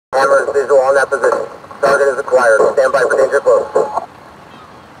Hammer is visual on that position. Target is acquired. Stand by for danger close.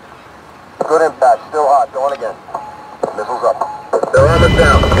 Good impact. Still hot. Going again. Missiles up. They're on the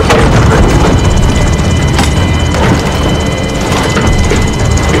sound.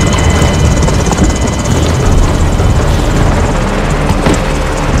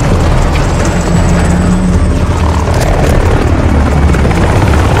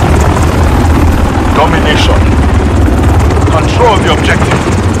 Domination. Control the objective.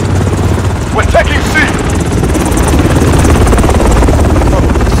 We're taking C.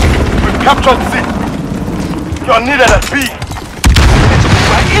 We've captured C. You're needed at B.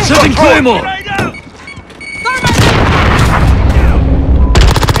 Setting Claymore! In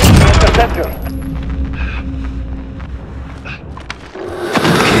the center.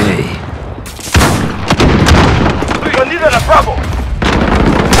 Okay. You're needed at Bravo.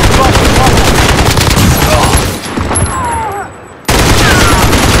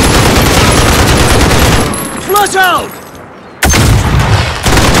 Flush out!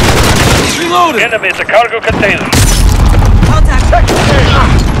 Reloaded! Enemy at the cargo container. Contact.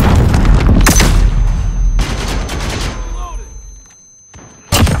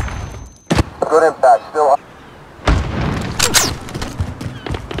 Good impact. Still hot.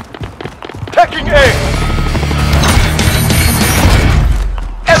 Taking A.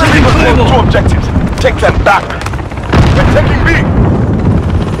 Enemy controls 2 objectives. Take them back. We're taking B.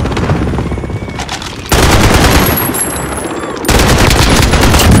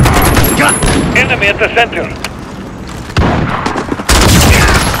 Enemy at the center.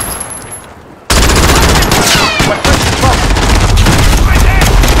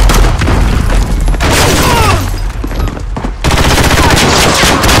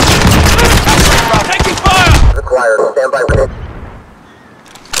 Taking fire! Acquired. Stand by for danger.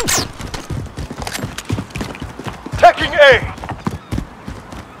 Taking A.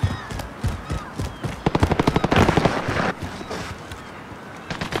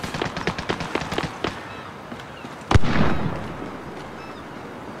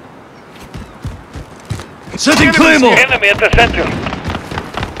 Setting Claymore! Enemy at the center.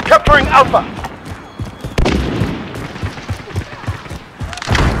 Capturing Alpha.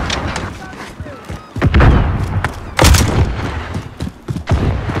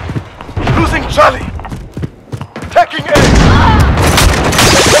 Losing Charlie. Taking A.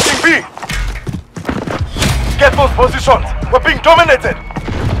 Taking B. Get those positions. We're being dominated.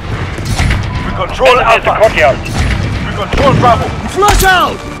 We control Enemy at the Alpha. courtyard. We control Bravo. Flush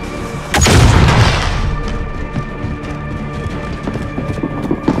out!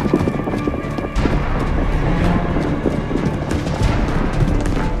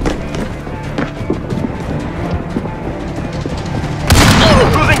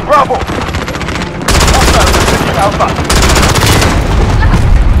 Losing Bravo. Hostiles are taking Alpha.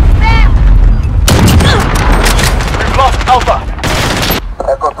 We've lost Alpha.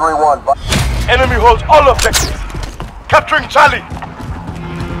 Echo 3-1. Enemy holds all objectives. Capturing Charlie.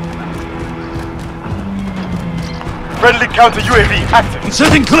 Friendly counter UAV active.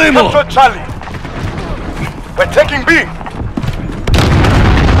 Setting Claymore! Capture Charlie. We're taking B.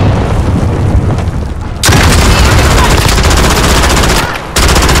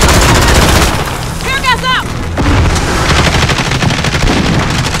 Tear gas out.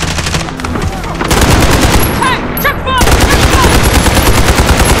 Hey, check fire.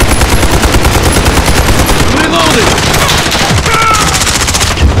 Reloading!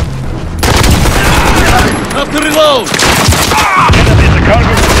 Have to reload! Enemy at the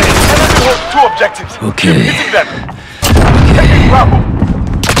cargo container. Enemy holds 2 objectives. Okay. Keep hitting them. Taking Bravo.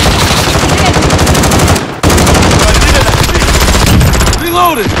 We're needed at C.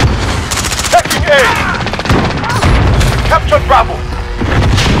 Reloading! Taking A. Captured Bravo.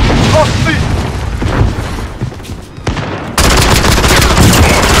 Lost C.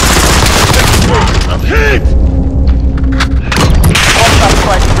 I'm hit! Hostile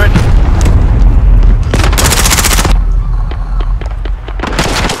strike ready.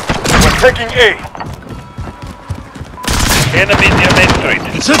 We're taking A. Enemy near Main Street.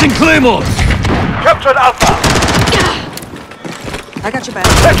 Setting Claymore! Captured Alpha. I got your back.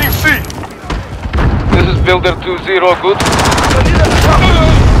 Taking C. This is Builder 2-0. Good. We're needed at Bravo.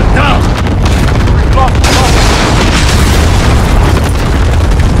 Down! We've lost Bravo.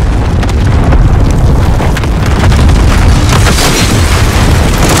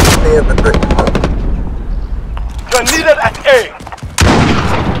 The infantry. You're needed at A.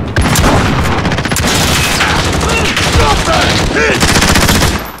 Hit!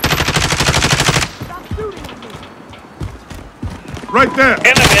 Right there.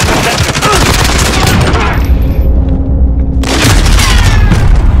 Enemy at the center.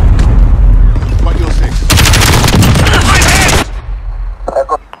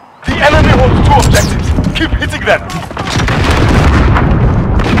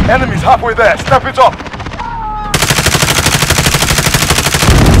 halfway there. Step it up.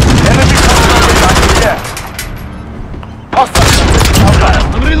 Enemy personnel radar in the air. Hostiles taking Alpha.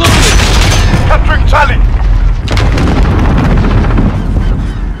 I'm reloading! Capturing Charlie.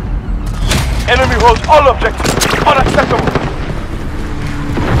 Enemy holds all objectives. Unacceptable.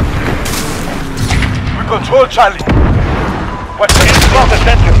 We control Charlie. But taking From the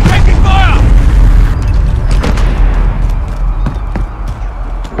center. Taking fire!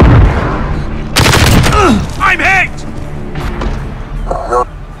 I'm hit!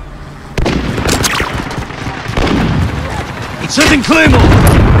 It's setting Claymore!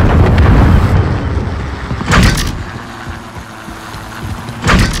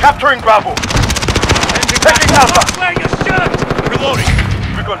 capturing Bravo. Taking Alpha. Playing a shot! Reloading!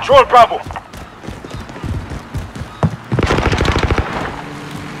 We control Bravo.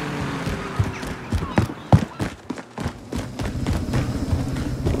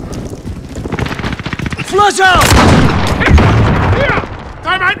 Flush out!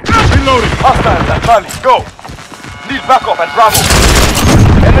 Time out! Reloading! Hostiles at Charlie. Go. Need backup at Bravo.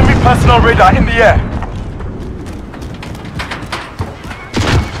 Enemy personal radar in the air.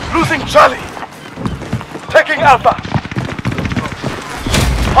 Losing Charlie. Taking Alpha.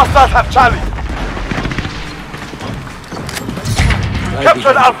 Hostiles have Charlie.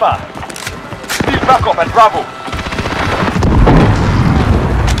 Captured Alpha. Need backup at Bravo.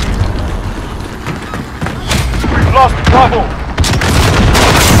 We've lost Bravo.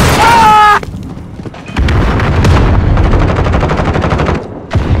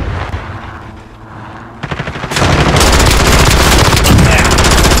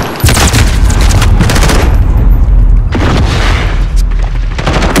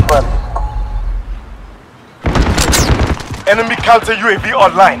 Enemy counter UAV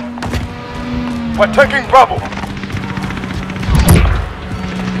online. We're taking Bravo.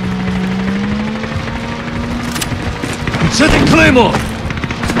 Setting Claymore!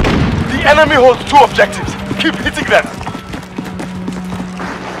 The enemy holds 2 objectives. Keep hitting them.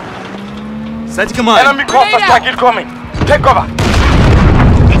 Set command! Enemy cluster strike incoming. Take cover.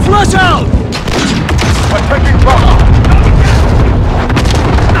 Flush out! We're taking Bravo.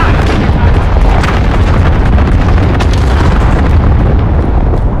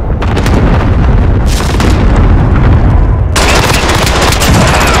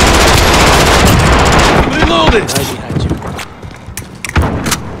 Reloading!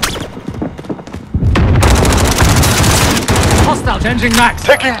 Hostile changing max!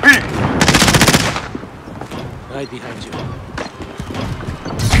 Taking B. Right behind you.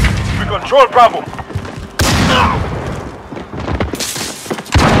 We control Bravo.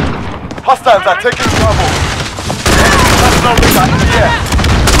 Hostiles are taking Bravo. Personal radar in the air.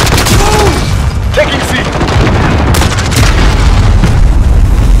 Taking C.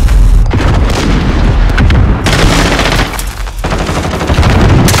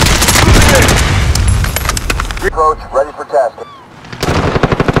 Approach, ready for tasking.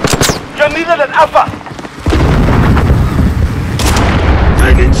 You're needed at Alpha.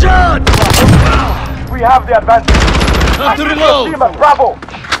 Taking shot! We have the advantage. Time to Team reload! at Bravo.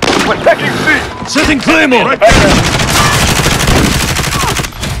 We're taking C. Setting Claymore!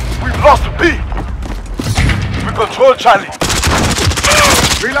 We've lost B. We control Charlie.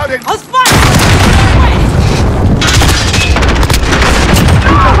 Reloading. I'll spot!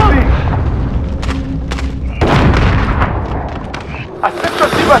 Assist your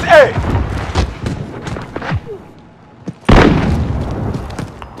team at A.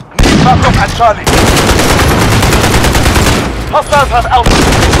 Need backup at Charlie. Hostiles have Alpha.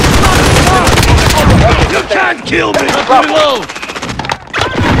 You can't kill me! Reload!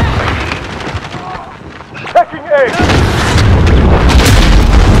 Taking A.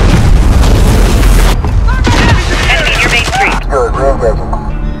 Ending your main street. Good, re-engaging.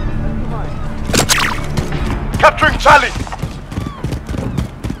 Capturing Charlie.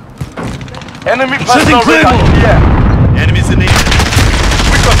 Enemy Setting personal radar in Claymore. the air. Enemies in the air.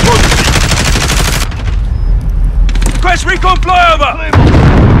 We control the sea. Crash recon flyover!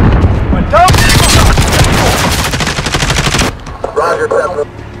 We're down. Roger, Pepper.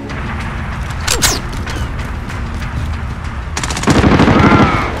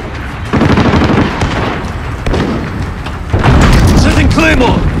 Setting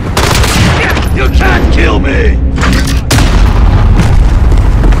Claymore! You can't kill me!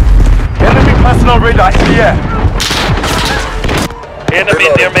 Enemy personal radar in the air. Enemy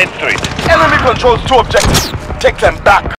near main street. Enemy controls 2 objectives. Take them back.